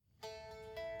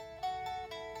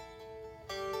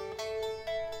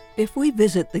If we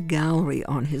visit the gallery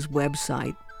on his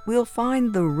website, we'll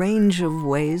find the range of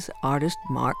ways artist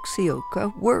Mark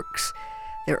Ciocca works.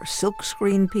 There are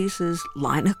silkscreen pieces,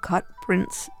 linocut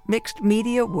prints, mixed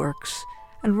media works,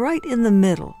 and right in the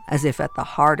middle, as if at the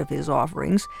heart of his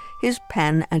offerings, his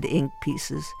pen and ink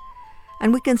pieces.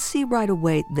 And we can see right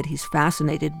away that he's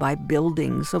fascinated by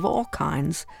buildings of all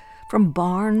kinds, from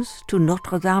barns to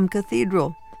Notre Dame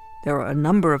Cathedral. There are a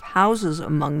number of houses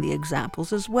among the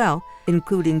examples as well,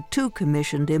 including 2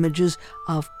 commissioned images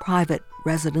of private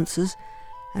residences.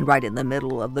 And right in the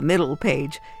middle of the middle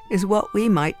page is what we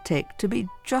might take to be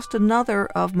just another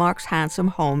of Mark's handsome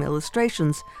home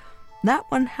illustrations. That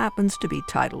one happens to be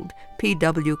titled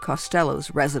P.W. Costello's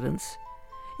Residence.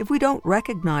 If we don't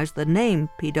recognize the name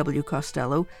P.W.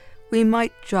 Costello, we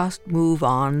might just move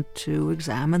on to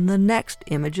examine the next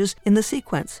images in the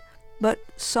sequence. But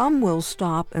some will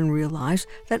stop and realize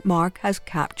that Mark has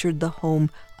captured the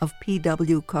home of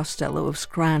P.W. Costello of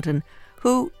Scranton,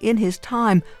 who, in his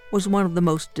time, was one of the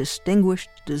most distinguished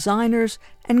designers,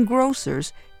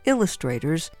 engrossers,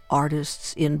 illustrators,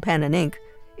 artists in pen and ink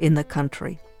in the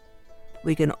country.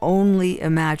 We can only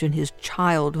imagine his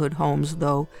childhood homes,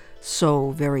 though, so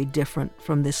very different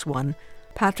from this one.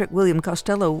 Patrick William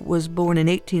Costello was born in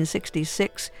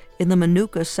 1866 in the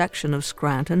Manuka section of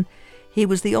Scranton. He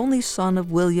was the only son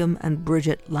of William and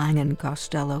Bridget Langan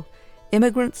Costello,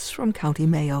 immigrants from County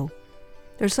Mayo.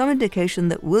 There's some indication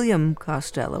that William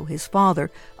Costello, his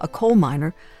father, a coal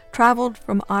miner, traveled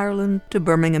from Ireland to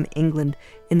Birmingham, England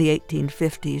in the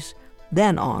 1850s,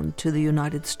 then on to the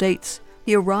United States.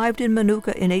 He arrived in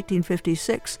Manuka in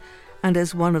 1856, and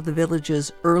as one of the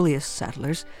village's earliest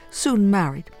settlers, soon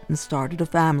married and started a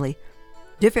family.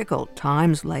 Difficult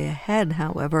times lay ahead,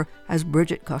 however, as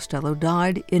Bridget Costello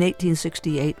died in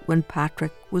 1868 when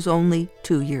Patrick was only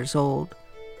 2 years old.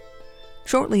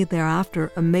 Shortly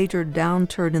thereafter, a major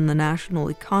downturn in the national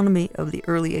economy of the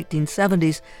early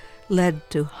 1870s led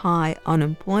to high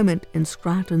unemployment in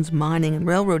Scranton's mining and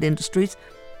railroad industries.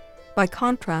 By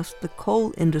contrast, the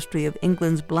coal industry of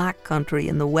England's Black Country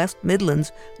in the West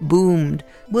Midlands boomed.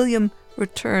 William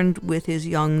returned with his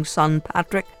young son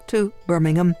Patrick to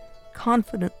Birmingham,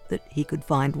 confident that he could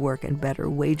find work and better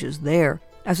wages there.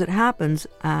 As it happens,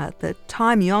 at the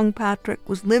time young Patrick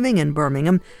was living in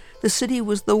Birmingham, the city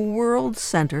was the world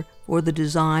center for the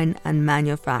design and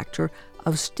manufacture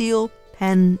of steel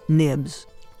pen nibs.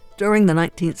 During the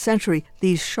 19th century,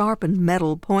 these sharpened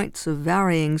metal points of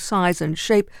varying size and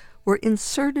shape were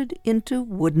inserted into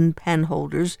wooden pen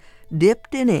holders,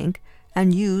 dipped in ink,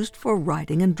 and used for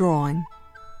writing and drawing.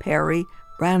 Perry,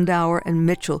 Brandauer, and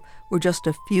Mitchell were just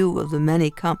a few of the many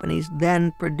companies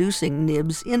then producing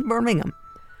nibs in Birmingham.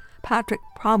 Patrick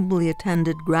probably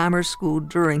attended grammar school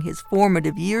during his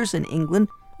formative years in England,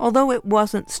 although it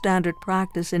wasn't standard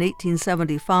practice in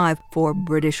 1875 for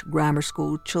British grammar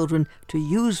school children to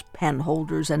use pen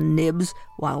holders and nibs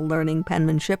while learning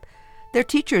penmanship. Their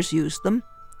teachers used them.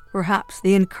 Perhaps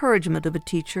the encouragement of a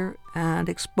teacher and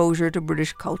exposure to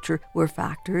British culture were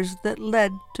factors that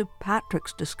led to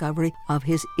Patrick's discovery of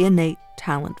his innate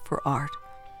talent for art.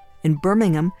 In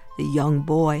Birmingham, the young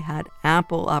boy had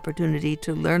ample opportunity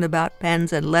to learn about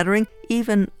pens and lettering,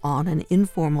 even on an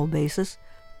informal basis.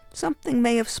 Something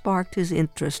may have sparked his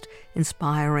interest,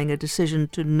 inspiring a decision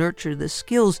to nurture the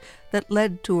skills that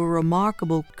led to a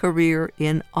remarkable career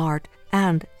in art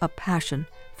and a passion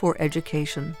for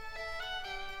education.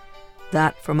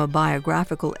 That from a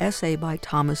biographical essay by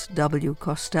Thomas W.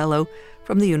 Costello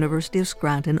from the University of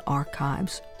Scranton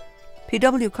Archives.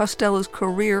 P.W. Costello's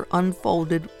career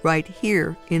unfolded right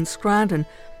here in Scranton,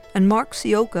 and Mark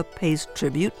Ciocca pays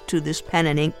tribute to this pen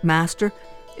and ink master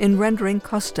in rendering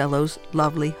Costello's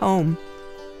lovely home.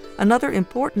 Another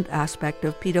important aspect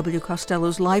of P.W.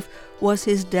 Costello's life was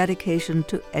his dedication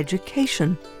to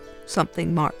education,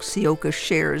 something Mark Ciocca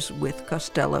shares with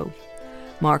Costello.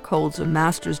 Mark holds a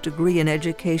master's degree in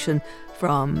education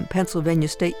from Pennsylvania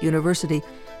State University,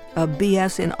 a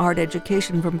B.S. in art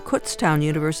education from Kutztown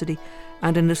University,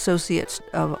 and an Associate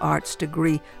of Arts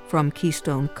degree from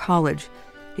Keystone College.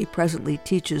 He presently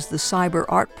teaches the Cyber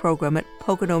Art program at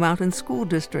Pocono Mountain School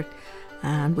District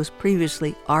and was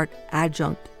previously art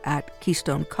adjunct at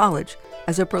Keystone College.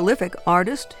 As a prolific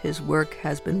artist, his work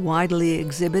has been widely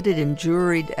exhibited in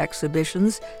juried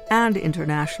exhibitions and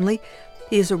internationally.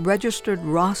 He is a registered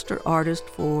roster artist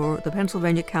for the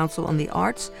Pennsylvania Council on the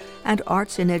Arts and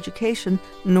Arts in Education,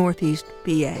 Northeast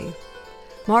PA.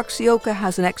 Mark Ciocca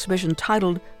has an exhibition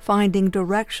titled Finding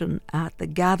Direction at the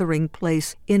Gathering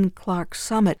Place in Clark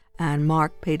Summit, and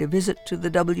Mark paid a visit to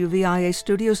the WVIA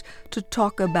studios to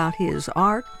talk about his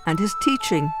art and his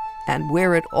teaching and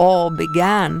where it all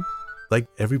began. Like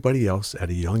everybody else at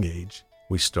a young age,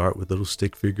 we start with little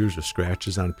stick figures or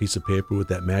scratches on a piece of paper with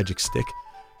that magic stick.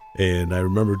 And I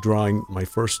remember drawing, my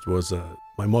first was,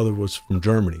 my mother was from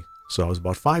Germany. So I was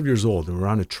about 5 years old, and we were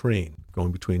on a train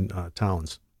going between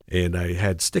towns. And I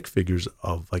had stick figures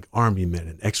of like army men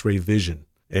and x-ray vision.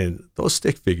 And those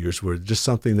stick figures were just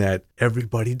something that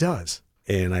everybody does.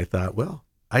 And I thought, well,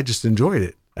 I just enjoyed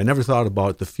it. I never thought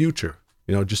about the future,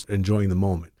 just enjoying the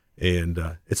moment. And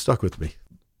it stuck with me.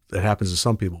 That happens to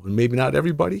some people, and maybe not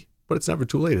everybody, but it's never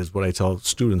too late, is what I tell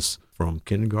students from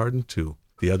kindergarten to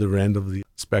the other end of the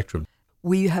spectrum.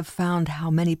 We have found how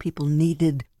many people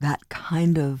needed that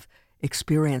kind of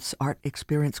experience, art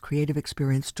experience, creative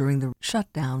experience during the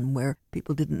shutdown, where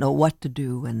people didn't know what to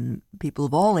do, and people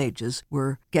of all ages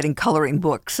were getting coloring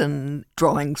books and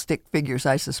drawing stick figures,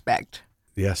 I suspect.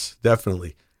 Yes,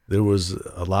 definitely. There was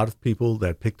a lot of people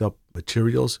that picked up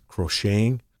materials,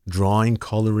 crocheting, drawing,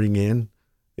 coloring in,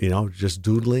 just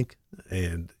doodling,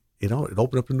 and, it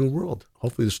opened up a new world.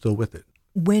 Hopefully they're still with it.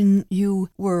 When you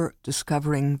were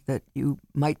discovering that you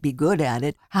might be good at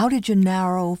it, how did you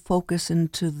narrow focus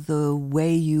into the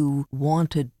way you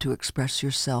wanted to express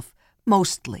yourself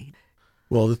mostly?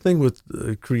 Well, the thing with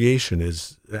creation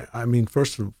is,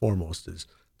 first and foremost is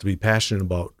to be passionate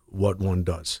about what one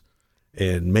does.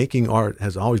 And making art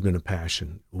has always been a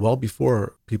passion, well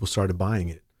before people started buying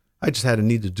it. I just had a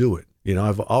need to do it.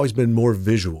 I've always been more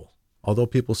visual. Although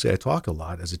people say I talk a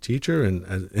lot as a teacher and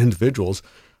as individuals,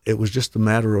 it was just a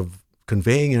matter of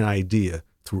conveying an idea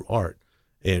through art.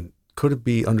 And could it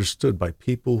be understood by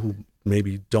people who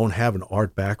maybe don't have an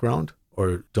art background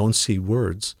or don't see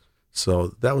words? So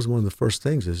that was one of the first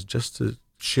things, is just to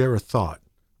share a thought,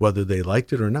 whether they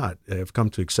liked it or not. I've come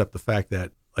to accept the fact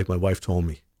that, like my wife told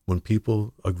me, when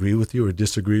people agree with you or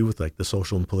disagree with like the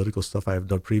social and political stuff I have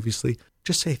done previously,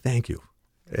 just say thank you.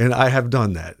 And I have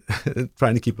done that,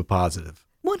 trying to keep it positive.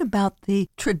 What about the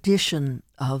tradition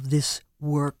of this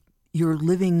work? You're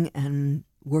living and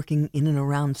working in and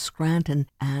around Scranton,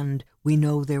 and we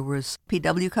know there was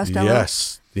P.W. Costello.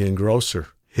 Yes, the engrosser.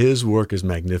 His work is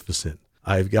magnificent.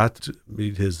 I've got to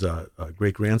meet his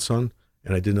great-grandson,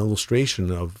 and I did an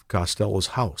illustration of Costello's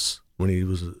house when he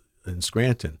was in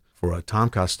Scranton for Tom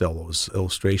Costello's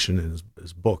illustration in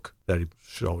his book that he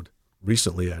showed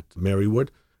recently at Marywood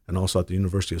and also at the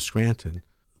University of Scranton.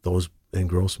 Those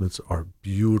engrossments are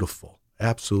beautiful,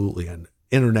 absolutely, and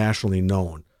internationally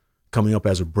known. Coming up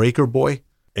as a breaker boy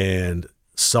and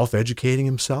self-educating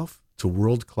himself to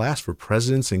world class for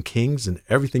presidents and kings and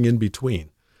everything in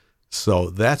between. So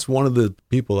that's one of the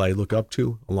people I look up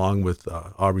to, along with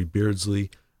Aubrey Beardsley,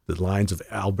 the lines of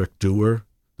Albrecht Dürer,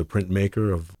 the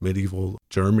printmaker of medieval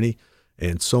Germany,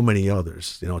 and so many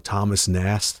others. Thomas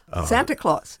Nast. Santa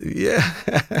Claus. Yeah.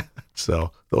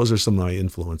 So those are some of my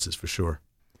influences for sure.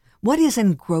 What is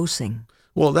engrossing?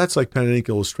 Well, that's like pen and ink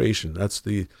illustration. That's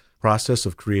the process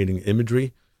of creating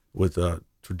imagery with a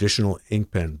traditional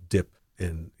ink pen dip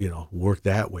and, work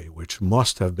that way, which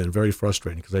must have been very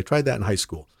frustrating because I tried that in high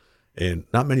school and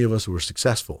not many of us were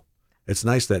successful. It's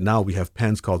nice that now we have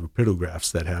pens called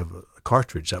rapidographs that have a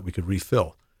cartridge that we could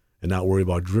refill and not worry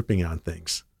about dripping on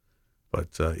things.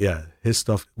 But his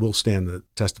stuff will stand the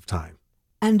test of time.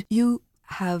 And you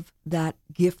have that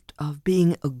gift of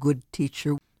being a good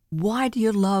teacher. Why do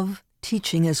you love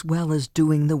teaching as well as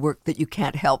doing the work that you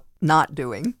can't help not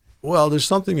doing? Well, there's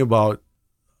something about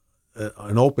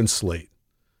an open slate,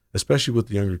 especially with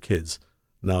the younger kids.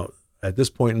 Now, at this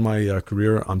point in my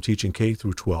career, I'm teaching K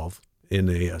through 12 in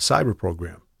a cyber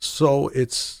program. So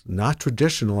it's not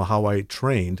traditional how I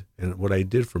trained and what I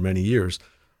did for many years,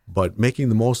 but making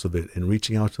the most of it and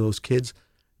reaching out to those kids,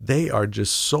 they are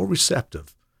just so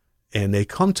receptive. And they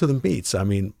come to the meets.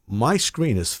 My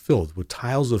screen is filled with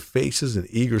tiles of faces and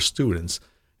eager students,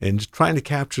 and just trying to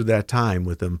capture that time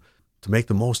with them to make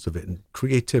the most of it, and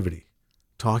creativity,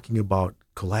 talking about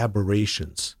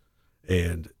collaborations.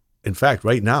 And in fact,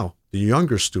 right now, the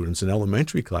younger students in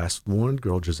elementary class, one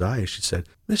girl, Josiah, she said,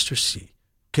 "Mr. C,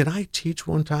 can I teach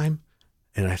one time?"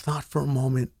 And I thought for a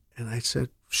moment, and I said,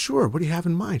 "Sure, what do you have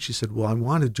in mind?" She said, "Well, I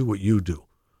want to do what you do.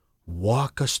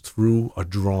 Walk us through a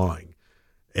drawing."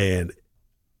 And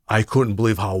I couldn't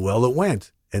believe how well it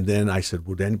went. And then I said,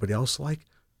 "Would anybody else like?"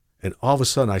 And all of a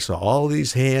sudden I saw all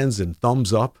these hands and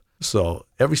thumbs up. So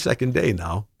every second day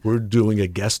now, we're doing a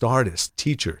guest artist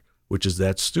teacher, which is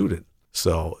that student.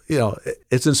 So,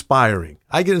 it's inspiring.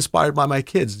 I get inspired by my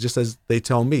kids just as they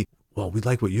tell me, "Well, we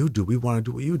like what you do. We want to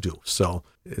do what you do." So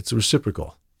it's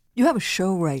reciprocal. You have a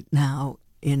show right now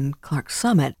in Clark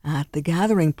Summit at the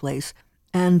Gathering Place.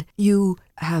 And you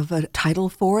have a title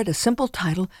for it, a simple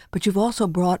title, but you've also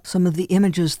brought some of the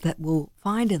images that we'll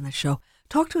find in the show.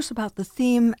 Talk to us about the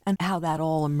theme and how that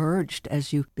all emerged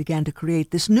as you began to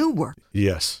create this new work.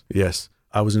 Yes, yes.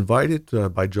 I was invited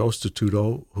by Joe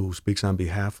Statuto, who speaks on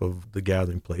behalf of the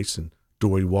Gathering Place, and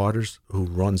Dory Waters, who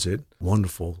runs it.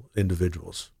 Wonderful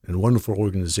individuals and wonderful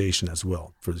organization as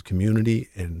well for the community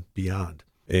and beyond.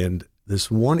 And this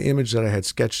one image that I had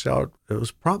sketched out, it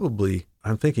was probably,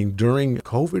 I'm thinking, during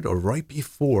COVID or right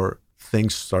before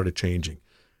things started changing.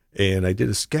 And I did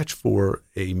a sketch for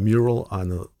a mural on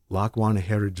the Lackawanna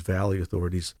Heritage Valley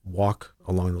Authority's walk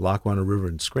along the Lackawanna River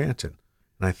in Scranton.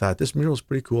 And I thought, this mural is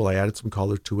pretty cool. I added some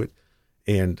color to it,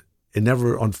 and it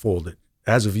never unfolded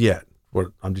as of yet,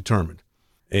 but I'm determined.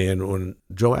 And when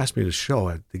Joe asked me to show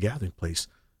at the Gathering Place,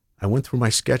 I went through my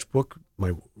sketchbook,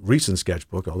 my recent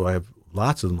sketchbook, although I have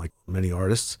lots of them like many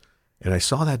artists, and I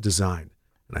saw that design.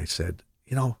 And I said,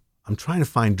 I'm trying to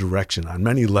find direction on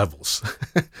many levels.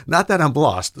 Not that I'm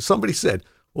lost. Somebody said,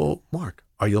 well, Mark,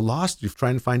 are you lost? You're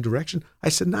trying to find direction? I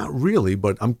said, not really,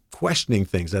 but I'm questioning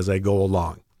things as I go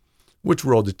along. Which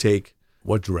road to take,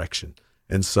 what direction.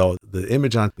 And so the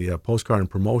image on the postcard and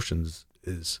promotions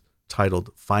is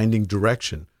titled Finding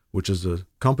Direction, which is a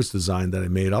compass design that I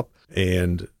made up.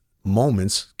 And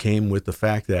moments came with the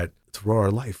fact that throughout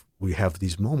our life, we have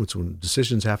these moments when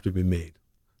decisions have to be made,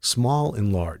 small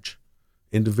and large,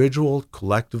 individual,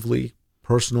 collectively,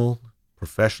 personal,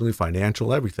 professionally,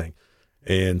 financial, everything.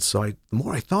 And so the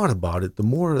more I thought about it, the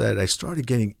more that I started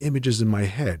getting images in my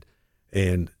head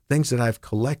and things that I've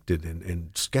collected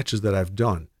and sketches that I've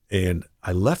done. And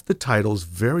I left the titles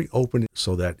very open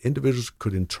so that individuals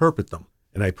could interpret them.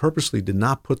 And I purposely did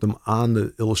not put them on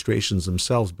the illustrations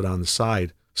themselves, but on the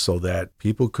side so that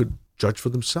people could judge for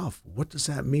themselves. What does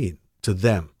that mean to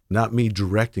them, not me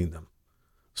directing them?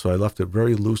 So I left it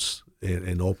very loose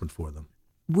and open for them.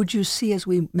 Would you see, as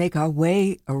we make our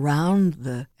way around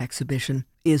the exhibition,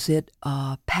 is it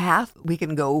a path? We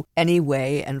can go any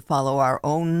way and follow our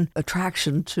own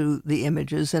attraction to the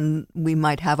images, and we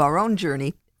might have our own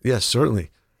journey. Yes,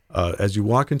 certainly. As you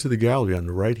walk into the gallery on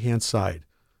the right-hand side,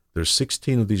 there's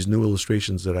 16 of these new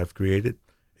illustrations that I've created,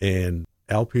 and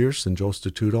Al Pierce and Joe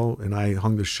Statuto and I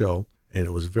hung the show, and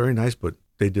it was very nice, but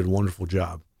they did a wonderful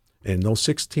job. And those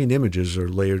 16 images are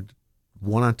layered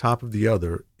one on top of the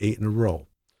other, 8 in a row.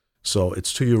 So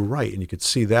it's to your right, and you could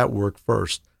see that work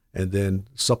first, and then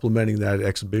supplementing that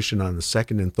exhibition on the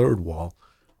second and third wall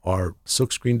are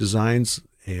silkscreen designs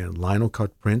and lino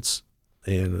cut prints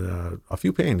and a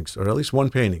few paintings, or at least one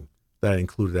painting that I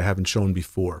included I haven't shown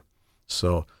before.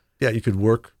 So, yeah, you could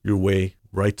work your way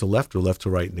right to left or left to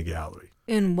right in the gallery.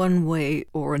 In one way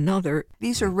or another,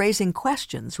 these are raising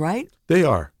questions, right? They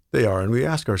are, and we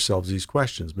ask ourselves these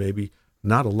questions, maybe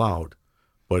not aloud,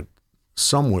 but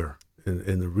somewhere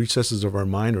in the recesses of our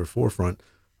mind or forefront.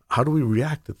 How do we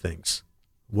react to things?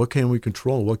 What can we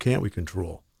control? What can't we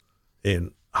control?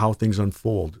 And how things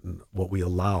unfold and what we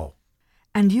allow.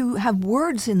 And you have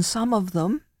words in some of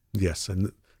them. Yes,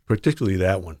 and particularly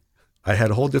that one. I had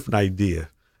a whole different idea.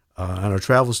 On our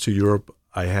travels to Europe,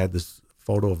 I had this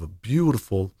photo of a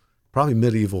beautiful, probably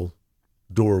medieval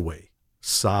doorway,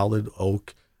 solid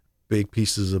oak, big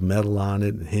pieces of metal on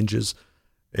it and hinges.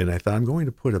 And I thought, I'm going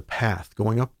to put a path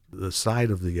going up the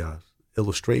side of the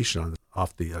illustration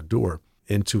off the door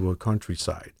into a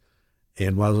countryside.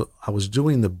 And while I was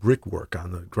doing the brickwork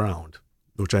on the ground,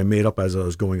 which I made up as I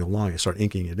was going along, I started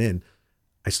inking it in,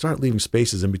 I started leaving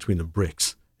spaces in between the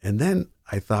bricks. And then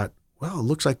I thought, well, it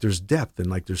looks like there's depth and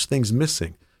like there's things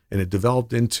missing. And it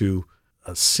developed into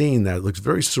a scene that looks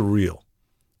very surreal.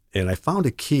 And I found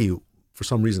a key. For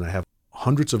some reason, I have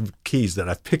hundreds of keys that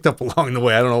I've picked up along the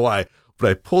way. I don't know why, but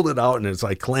I pulled it out and it's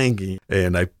like clanking.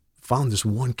 And I found this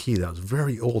one key that was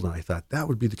very old. And I thought that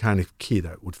would be the kind of key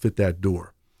that would fit that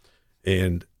door.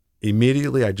 And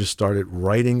immediately I just started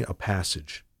writing a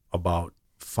passage about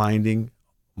finding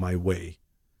my way,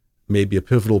 maybe a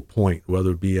pivotal point,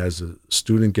 whether it be as a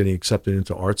student getting accepted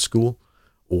into art school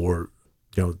or,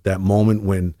 that moment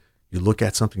when you look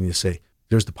at something and you say,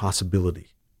 there's the possibility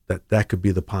that could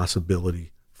be the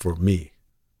possibility for me.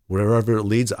 Wherever it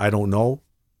leads, I don't know,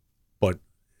 but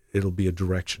it'll be a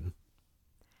direction.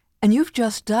 And you've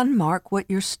just done, Mark, what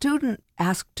your student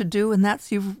asked to do, and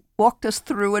that's you've walked us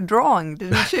through a drawing,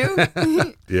 didn't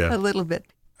you? Yeah. A little bit.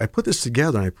 I put this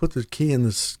together, and I put the key in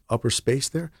this upper space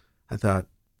there. I thought,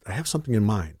 I have something in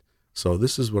mind. So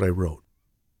this is what I wrote.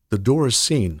 The door is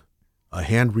seen. A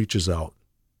hand reaches out.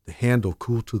 The handle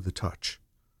cool to the touch.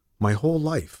 My whole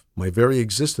life, my very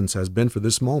existence has been for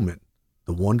this moment,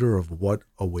 the wonder of what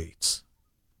awaits.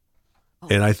 Oh.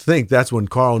 And I think that's when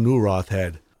Carl Neuroth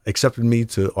had accepted me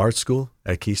to art school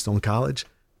at Keystone College.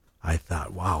 I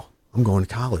thought, wow, I'm going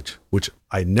to college, which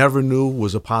I never knew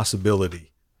was a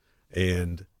possibility.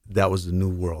 And that was the new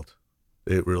world.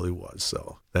 It really was.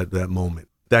 So that moment,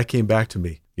 that came back to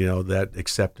me, that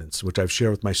acceptance, which I've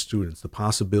shared with my students, the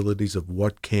possibilities of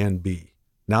what can be,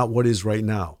 not what is right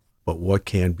now, but what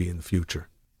can be in the future.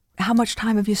 How much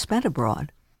time have you spent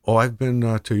abroad? Oh, I've been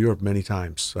to Europe many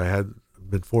times. I had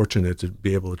been fortunate to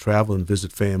be able to travel and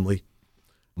visit family.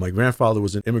 My grandfather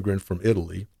was an immigrant from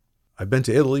Italy. I've been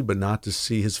to Italy, but not to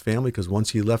see his family, because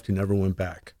once he left, he never went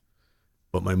back.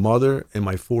 But my mother and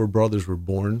my 4 brothers were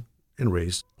born and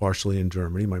raised partially in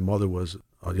Germany. My mother was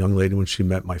a young lady when she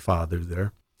met my father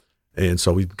there. And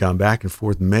so we've gone back and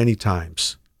forth many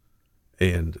times.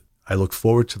 And I look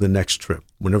forward to the next trip,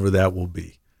 whenever that will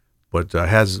be. But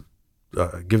has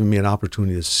given me an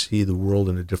opportunity to see the world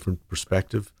in a different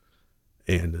perspective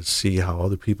and to see how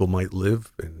other people might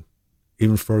live, and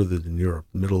even further than Europe,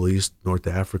 Middle East, North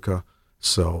Africa.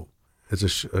 So it's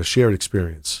a shared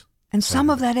experience. And some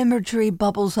of that imagery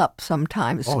bubbles up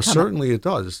sometimes. Oh, certainly it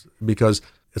does, because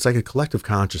it's like a collective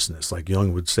consciousness, like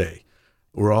Jung would say.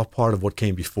 We're all part of what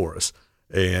came before us.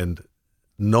 And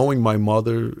knowing my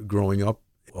mother growing up,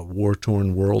 a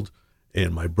war-torn world,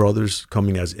 and my brothers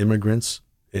coming as immigrants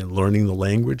and learning the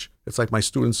language, it's like my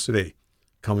students today,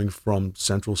 coming from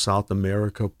Central South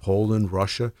America, Poland,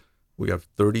 Russia. We have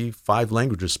 35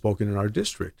 languages spoken in our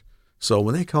district. So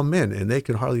when they come in and they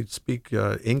can hardly speak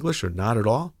English or not at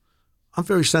all, I'm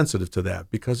very sensitive to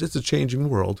that, because it's a changing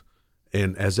world.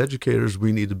 And as educators,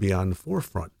 we need to be on the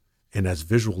forefront. And as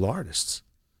visual artists,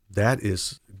 that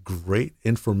is great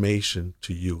information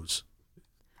to use.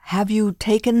 Have you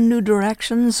taken new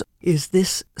directions? Is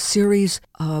this series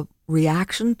a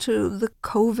reaction to the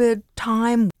COVID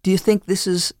time? Do you think this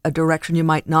is a direction you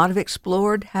might not have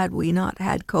explored had we not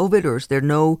had COVID, or is there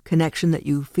no connection that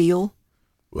you feel?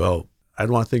 Well, I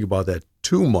don't want to think about that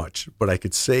too much, but I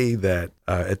could say that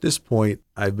at this point,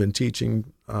 I've been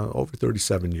teaching over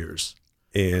 37 years,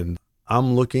 and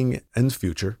I'm looking in the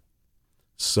future.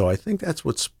 So I think that's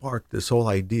what sparked this whole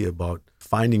idea about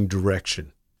finding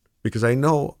direction, because I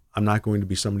know I'm not going to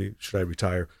be somebody, should I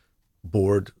retire,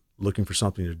 bored, looking for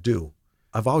something to do.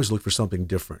 I've always looked for something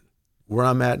different. Where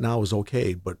I'm at now is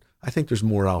okay, but I think there's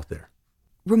more out there.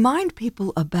 Remind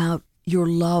people about your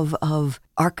love of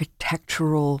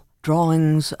architectural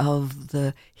drawings, of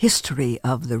the history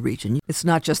of the region. It's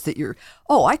not just that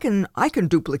I can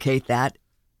duplicate that.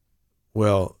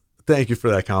 Well, thank you for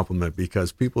that compliment,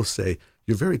 because people say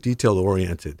you're very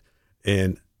detail-oriented,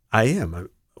 and I am.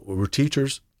 We're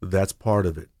teachers. That's part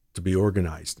of it, to be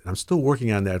organized. And I'm still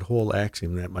working on that whole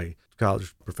axiom that my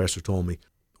college professor told me.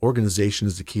 Organization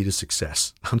is the key to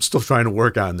success. I'm still trying to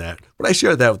work on that. But I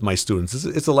share that with my students.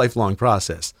 It's a lifelong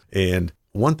process. And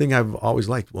one thing I've always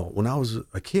liked, when I was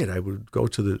a kid, I would go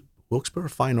to the Wilkes-Barre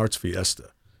Fine Arts Fiesta.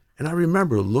 And I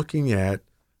remember looking at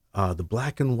the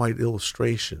black and white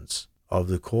illustrations of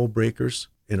the coal breakers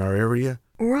in our area.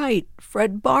 Right,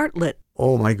 Fred Bartlett.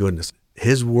 Oh, my goodness.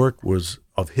 His work was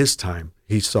of his time.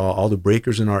 He saw all the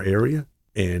breakers in our area,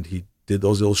 and he did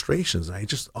those illustrations. I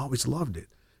just always loved it.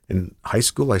 In high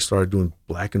school, I started doing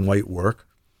black and white work,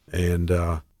 and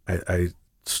I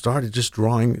started just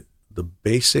drawing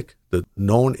the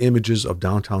known images of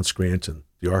downtown Scranton,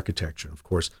 the architecture, of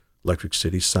course, Electric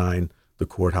City sign, the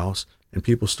courthouse, and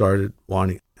people started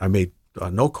wanting. I made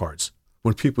note cards.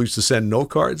 When people used to send note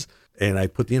cards, and I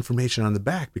put the information on the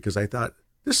back, because I thought,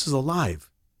 this is alive.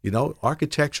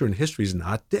 Architecture and history is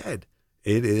not dead.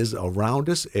 It is around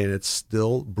us, and it's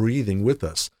still breathing with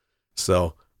us.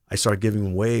 So I started giving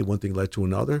away. One thing led to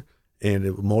another, and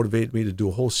it motivated me to do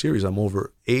a whole series. I'm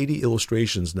over 80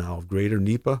 illustrations now of Greater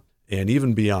NEPA and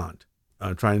even beyond.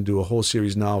 I'm trying to do a whole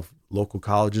series now of local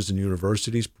colleges and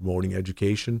universities promoting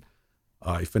education.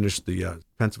 I finished the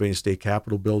Pennsylvania State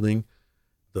Capitol building,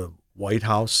 the White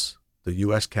House, the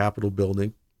U.S. Capitol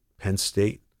building, Penn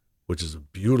State, which is a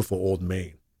beautiful old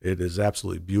Maine. It is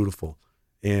absolutely beautiful.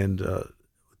 And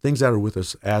things that are with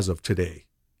us as of today,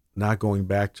 not going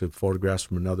back to photographs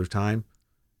from another time.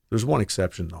 There's one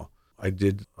exception, though. I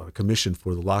did a commission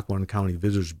for the Lackawanna County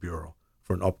Visitors Bureau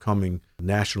for an upcoming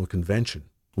national convention,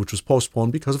 which was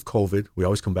postponed because of COVID. We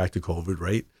always come back to COVID,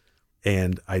 right?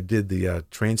 And I did the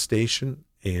train station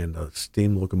and a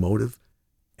steam locomotive.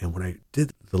 And when I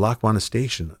did the Lackawanna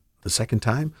station the second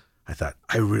time, I thought,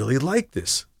 I really like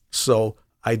this. So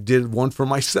I did one for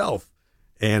myself.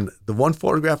 And the one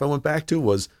photograph I went back to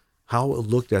was how it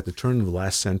looked at the turn of the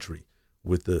last century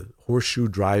with the horseshoe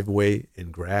driveway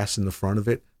and grass in the front of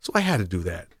it. So I had to do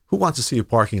that. Who wants to see a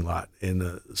parking lot and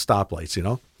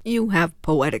stoplights, You have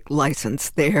poetic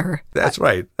license there. That's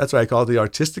right. That's what I call it, the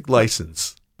artistic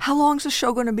license. How long's the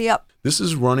show going to be up? This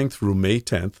is running through May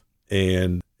 10th,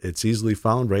 and it's easily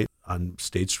found right on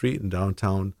State Street in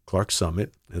downtown Clark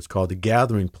Summit. It's called The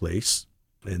Gathering Place,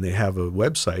 and they have a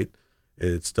website.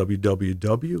 It's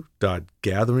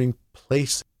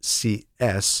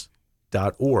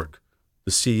www.gatheringplacecs.org.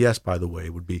 The CS, by the way,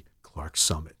 would be Clark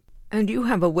Summit. And you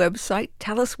have a website.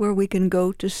 Tell us where we can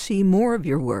go to see more of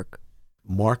your work.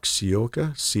 Mark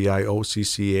Ciocca,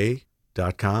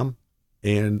 CIOCCA.com.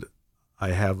 And I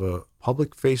have a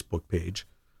public Facebook page,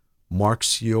 Mark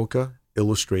Ciocca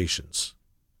Illustrations.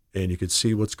 And you can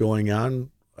see what's going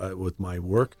on with my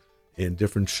work and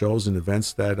different shows and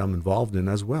events that I'm involved in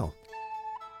as well.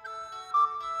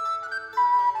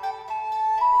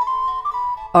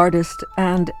 Artist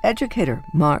and educator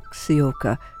Mark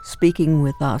Ciocca speaking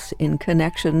with us in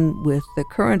connection with the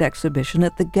current exhibition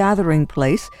at the Gathering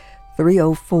Place,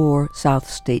 304 South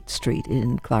State Street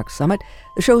in Clark Summit.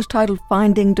 The show is titled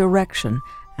Finding Direction,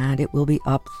 and it will be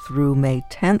up through May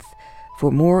 10th.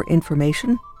 For more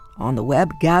information on the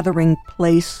web,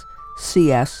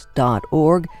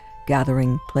 gatheringplacecs.org,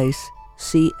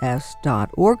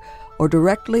 gatheringplacecs.org, or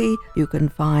directly you can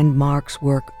find Mark's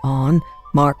work on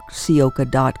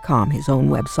markciocca.com, his own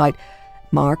website.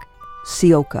 Mark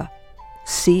Ciocca,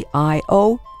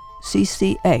 C-I-O-C-C-A,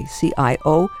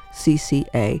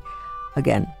 C-I-O-C-C-A.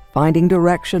 Again, Finding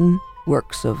Direction,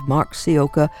 works of Mark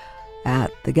Ciocca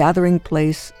at the Gathering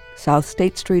Place, South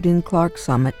State Street in Clark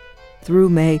Summit, through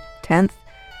May 10th.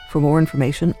 For more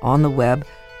information on the web,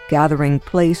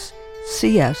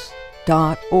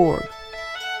 gatheringplacecs.org.